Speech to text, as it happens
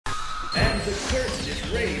arms of curtain is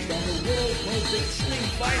raised on the world's most extreme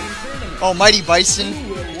fighting tournament. Oh, Mighty Bison?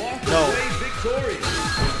 Who will walk No. away victorious?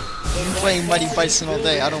 I'm playing Mighty Bison all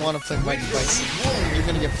day. I don't want to play Mighty Bison. You're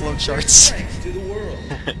gonna get flowcharts. To the world.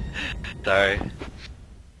 Sorry.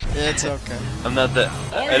 Yeah, it's okay. I'm not that.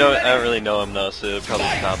 I don't really know him though, so it'll probably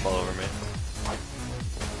stomp all over me.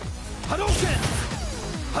 Hadouken!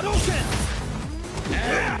 Hadouken!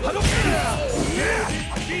 Hadouken!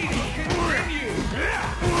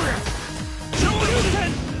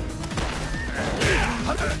 Shoryuken!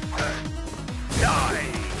 Die!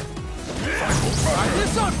 Try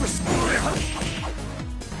this on for Shoryuken!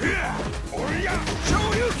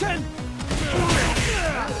 Shoryuken!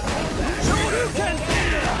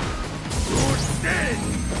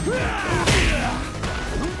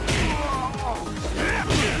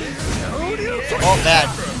 Oh, bad.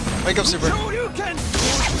 Wake up, Super. Yes!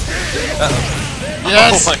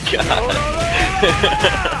 Yes! Oh my god!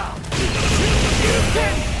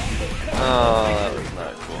 Oh, that was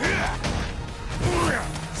not cool.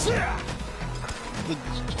 The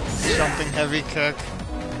jumping heavy kick.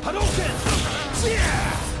 Hadouken!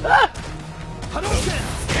 Hadouken!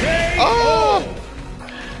 Oh!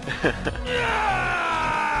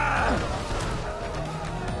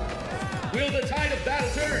 Will the tide of battle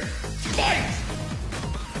turn? Fight!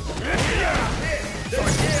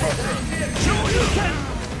 Shoryuken!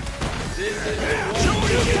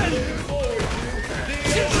 Shoryuken!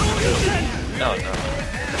 Shoryuken! No, no.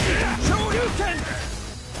 Shoryuken!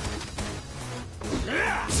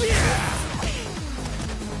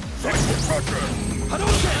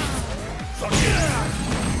 Hadouken!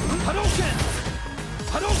 Hadouken!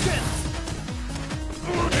 Hadouken!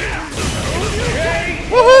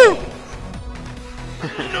 Woohoo!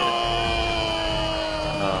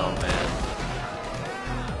 Oh man.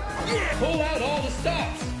 Pull out all the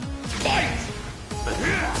stops! Fight!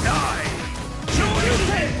 Die!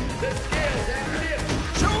 Shoryuken! The scales have tipped!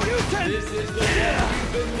 Shoryuken! This is the one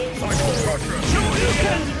we've been looking for!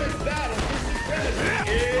 Shoryuken! The battle for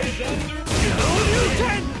supremacy is under...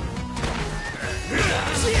 Shoryuken!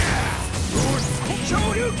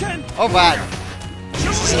 Shoryuken! Oh, bad.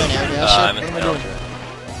 This is an air dash. I'm What in am I doing?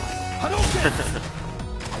 Hadouken!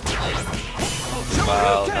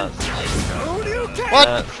 Wow, Shoryuken! that's Shoryuken! What?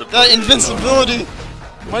 That's That invincibility!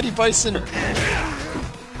 Mighty Bison. I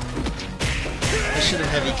should have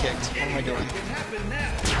heavy kicked. What am I doing?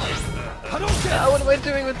 Hadouken! what am I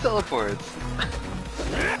doing with teleports?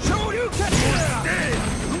 Shoryuken!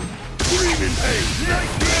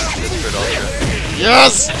 Secret Ultra.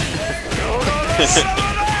 Yes!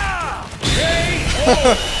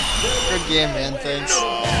 Good game, man. Thanks.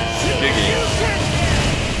 Good game.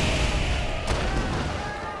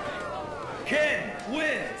 Ken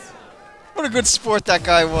wins! What a good sport that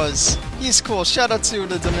guy was. He's cool. Shout out to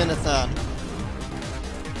the Domithan.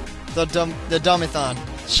 The Domithan.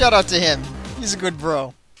 Shout out to him. He's a good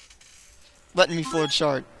bro. Letting me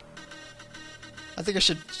flowchart. I think I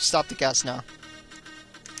should stop the cast now.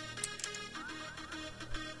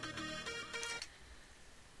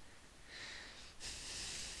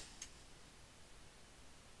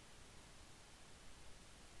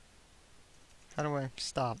 How do I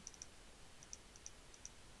stop?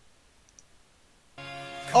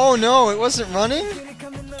 Oh no, it wasn't running?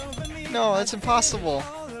 No, that's impossible.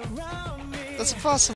 That's impossible.